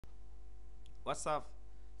What's up?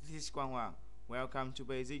 This is Quang Wang. Welcome to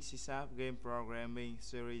Basic C# Game Programming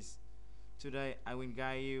Series. Today I will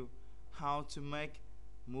guide you how to make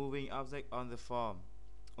moving object on the form.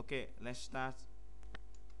 Okay, let's start.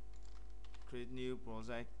 Create new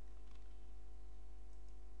project.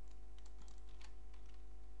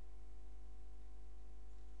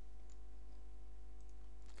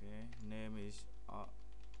 Okay, name is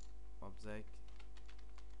object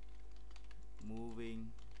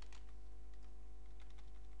moving.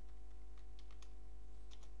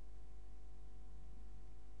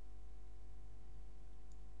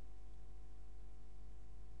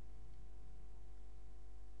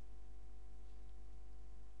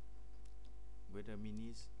 Wait a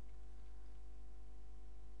minute.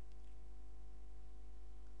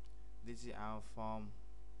 This is our form.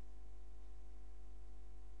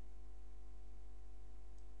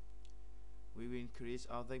 We will create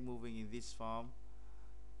object moving in this form.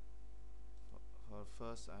 For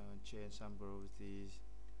first, I will change some properties.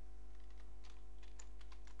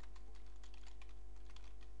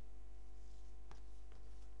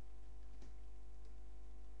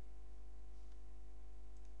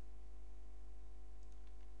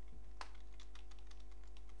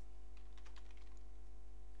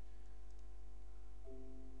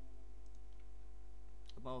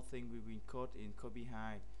 About thing we will code in copy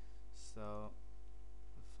hide. So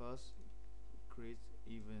first create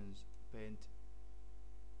events paint.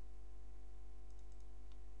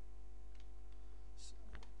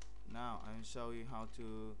 Now I will show you how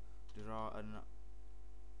to draw an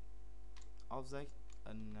object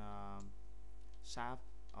and shape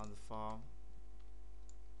on the form.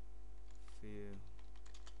 Fill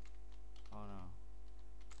on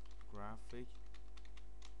a graphic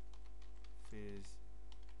fields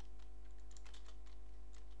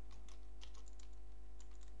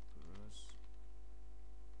brush.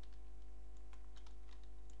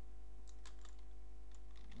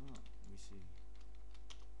 We see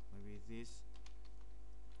maybe this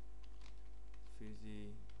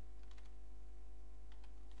 50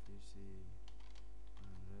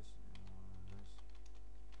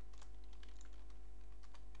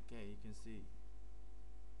 okay, you can see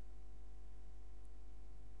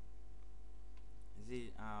this is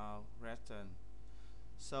our pattern.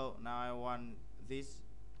 So now I want this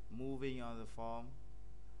moving on the form.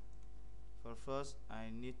 For first I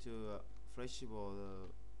need to flexible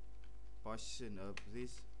the position of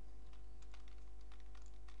this.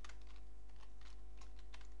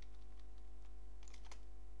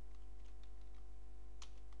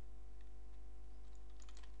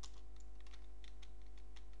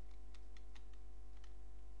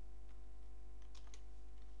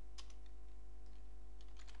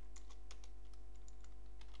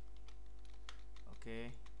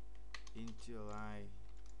 Okay, initialize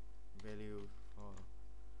value for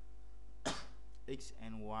x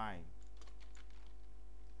and y.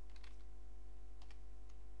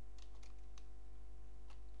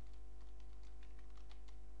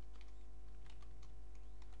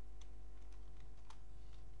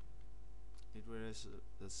 It was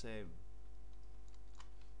the same.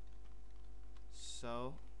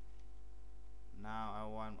 So now I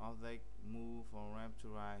want object move from left to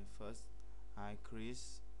right. First I create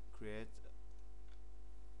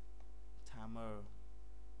timer.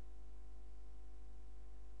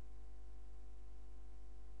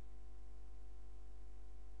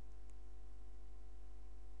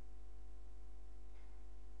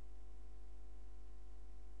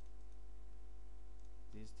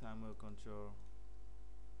 This timer control.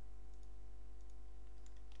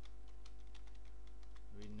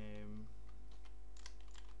 Rename.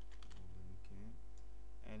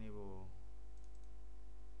 Okay. Enable.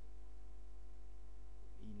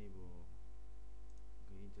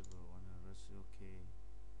 Okay, interval 100. Okay.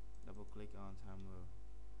 Double click on timer.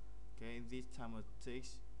 Okay, this timer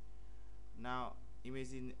ticks. Now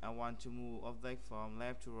imagine I want to move object from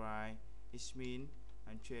left to right. It means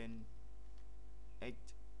I change x.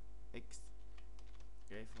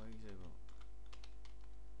 Okay, for example.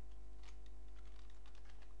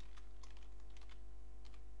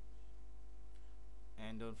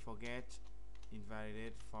 And don't forget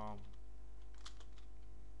invalidate form.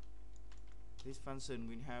 This function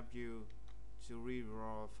will help you to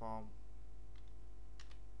redraw form.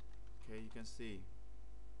 Okay, you can see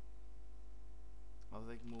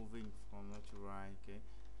object moving from left to right. Okay,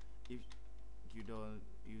 if you don't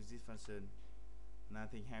use this function,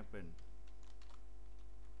 nothing happen.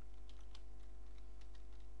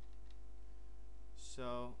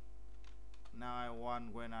 So now I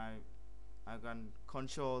want when I can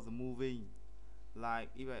control the moving, like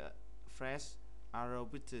if I press arrow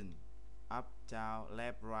button up, down,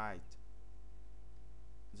 left, right.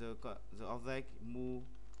 The object move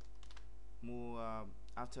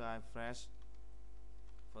after I press.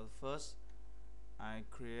 For the first, I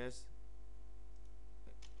create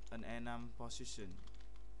an enum position.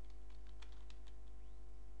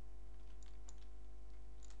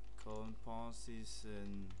 Cone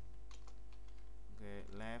position. Okay,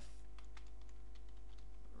 left,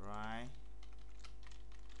 right,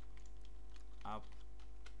 up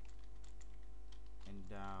and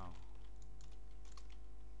down.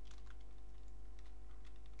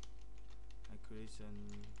 I create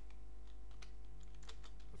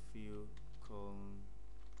a few cone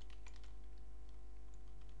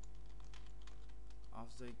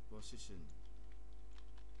object position.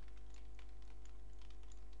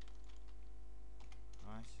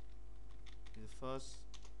 Right. The first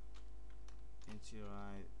until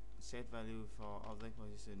I set value for object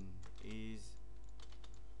position is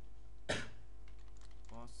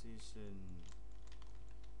position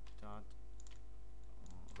dot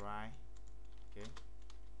right. Okay.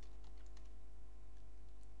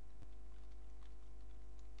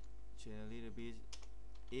 Change a little bit.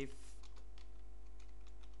 If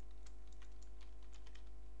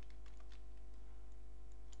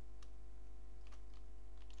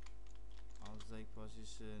object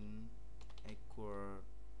position equal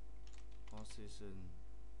position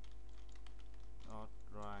dot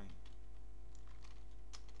right.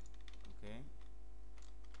 Okay.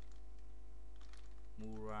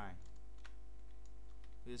 Move right.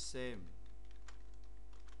 The same.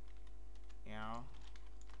 L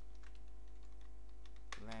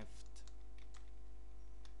left.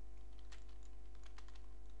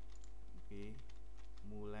 Okay.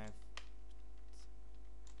 Move left.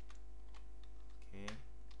 Okay.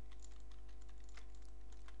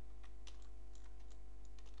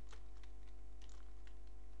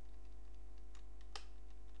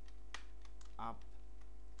 Up.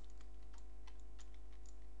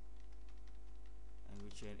 And we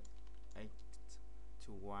change X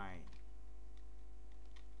to Y.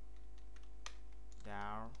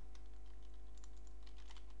 Down.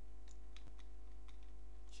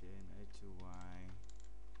 Change X to Y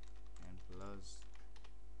and plus.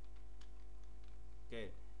 Okay.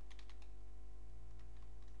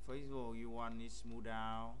 For example, you want it smooth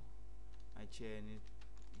down. I change it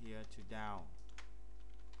here to down.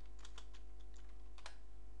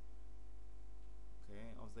 Okay,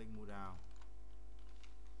 object move down.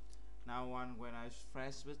 Now when I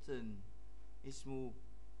press button, it's move.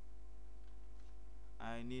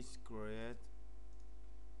 I need to create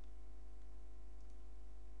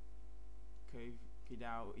key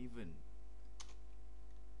down even.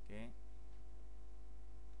 Okay.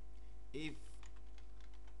 If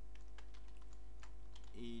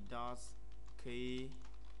e dot key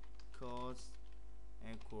codes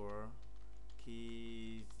equal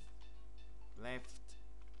key left,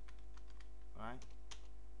 right?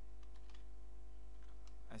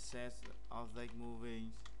 Access object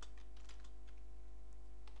moving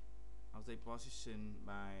object position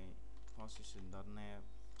by position dot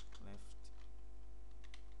left,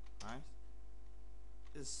 right?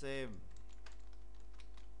 It's the same.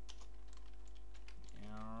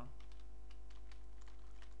 L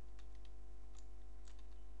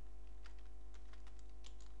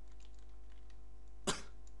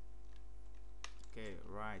okay,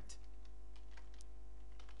 right.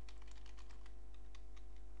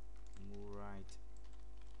 Move right.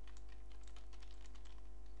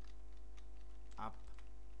 Up.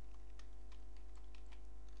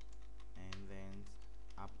 And then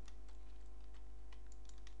up.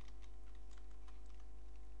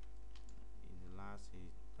 In the last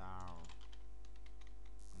is down.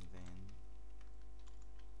 And then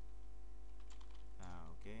down,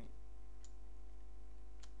 okay.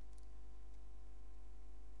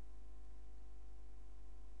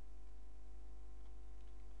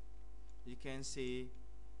 You can see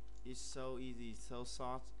it's so easy, so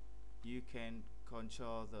short. You can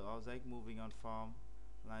control the object moving on form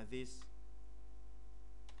like this.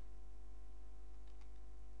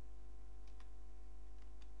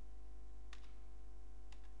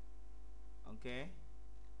 Okay.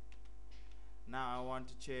 Now I want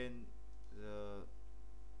to change the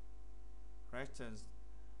reference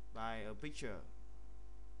by a picture.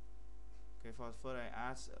 Okay, first I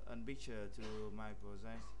add a picture to my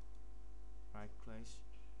project. Right click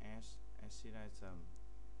as exit item.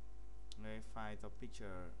 Okay, find the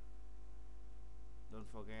picture.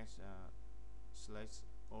 Don't forget select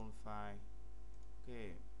all file.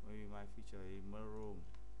 Okay, maybe my picture is maroon.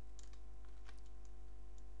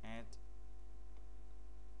 Add.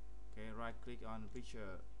 Okay, right click on the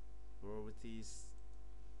picture properties,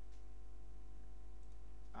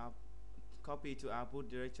 up, copy to output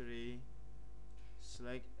directory,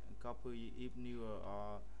 select copy if newer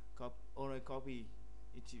or only copy.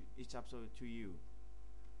 It's up to you,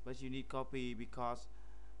 but you need copy because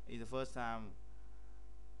in the first time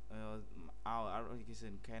our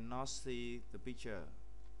application cannot see the picture.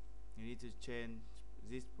 You need to change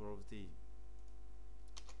this property.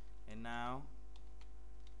 And now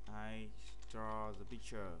I draw the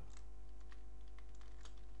picture.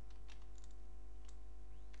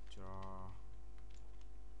 Draw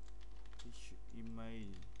picture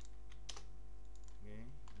image. Okay,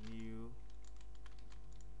 new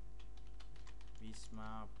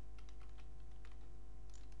Bismarck.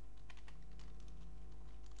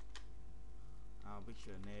 Our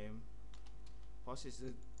picture name,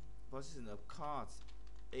 position of cards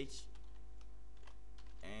H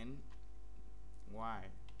and Y,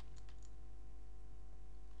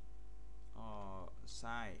 or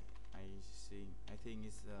side. I think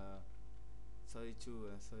it's 32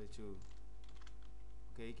 and 32.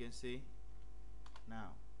 Okay, you can see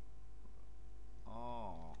now.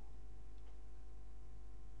 Oh,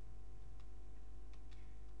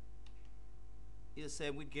 it's the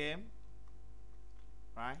same with game,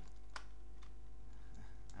 right?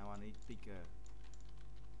 I want it bigger.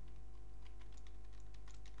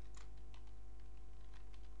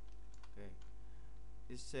 Okay,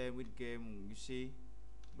 it's same with game, you see,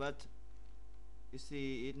 but you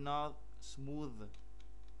see it's not smooth,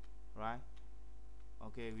 right?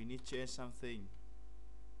 Okay, we need to change something.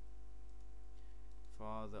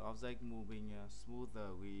 For the object moving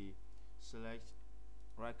smoother, we select,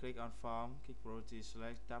 right click on form, click property,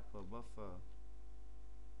 select double buffer,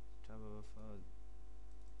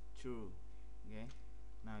 true. Okay,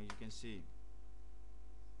 now you can see.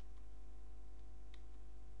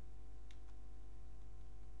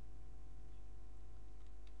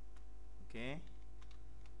 Okay.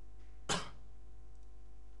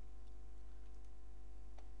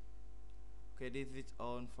 Okay, this is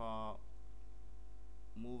on for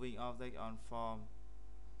moving object on form.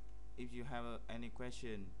 If you have any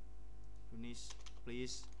question,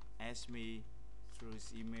 please ask me through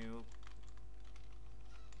this email,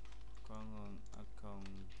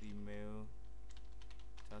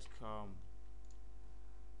 gmail.com.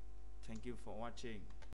 Thank you for watching.